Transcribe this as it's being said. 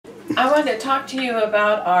I wanted to talk to you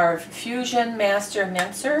about our Fusion Master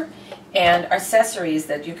Mincer and accessories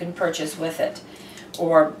that you can purchase with it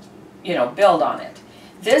or, build on it.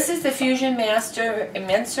 This is the Fusion Master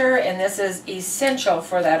Mincer, and this is essential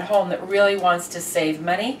for that home that really wants to save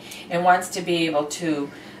money and wants to be able to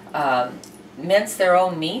mince their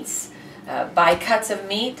own meats, buy cuts of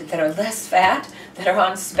meat that are less fat, that are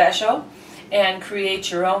on special, and create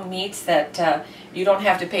your own meats that you don't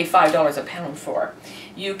have to pay $5 a pound for.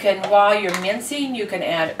 You can, while you're mincing, you can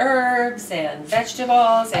add herbs and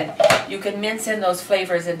vegetables, and you can mince in those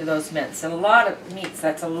flavors into those mints. And a lot of meats,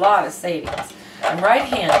 that's a lot of savings. I'm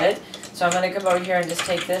right-handed, so I'm going to come over here and just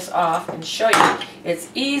take this off and show you. It's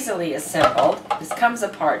easily assembled. This comes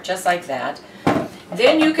apart just like that.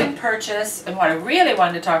 Then you can purchase, and what I really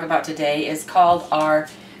wanted to talk about today is called our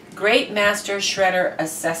Great Master Shredder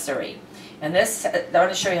Accessory. And this, I want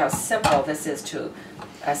to show you how simple this is to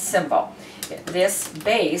assemble. This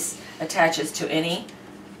base attaches to any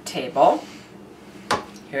table.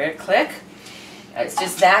 Hear it click. It's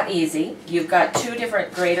just that easy. You've got two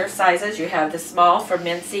different grater sizes. You have the small for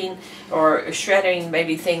mincing or shredding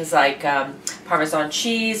maybe things like Parmesan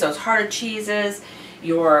cheese, those harder cheeses.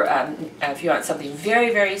 Your, if you want something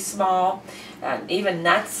very, very small, even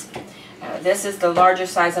nuts. This is the larger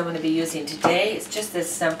size I'm going to be using today. It's just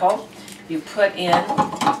this simple. You put in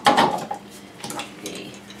the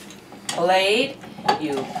blade,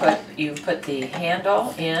 you put the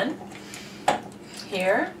handle in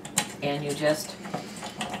here, and you just,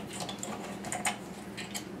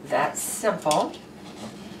 that's simple.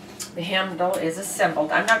 The handle is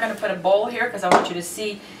assembled. I'm not going to put a bowl here because I want you to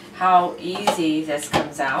see how easy this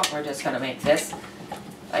comes out. We're just going to make this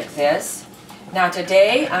like this. Now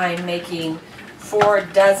today I'm making 4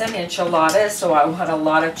 dozen enchiladas, so I want a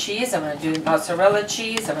lot of cheese. I'm going to do mozzarella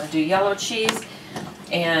cheese, I'm going to do yellow cheese,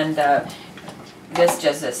 and this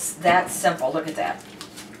just is that simple. Look at that.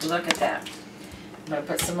 Look at that. I'm going to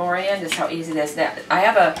put some more in, just how easy this is. I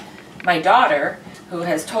have my daughter who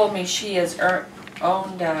has told me she has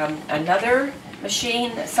owned another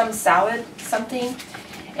machine, some salad something,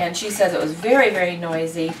 and she says it was very, very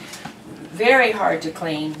noisy, very hard to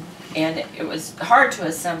clean, and it was hard to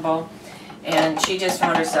assemble, and she just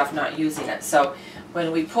found herself not using it. So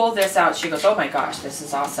when we pull this out, she goes, oh my gosh, this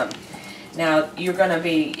is awesome. Now you're going to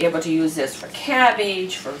be able to use this for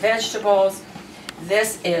cabbage, for vegetables.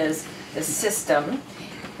 This is the system,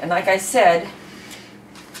 and like I said,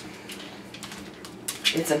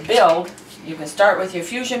 it's a build. You can start with your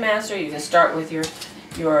Fusion Master, you can start with your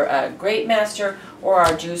Great Master or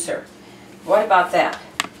our juicer. What about that?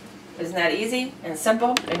 Isn't that easy and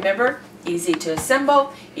simple? Remember, easy to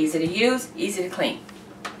assemble, easy to use, easy to clean.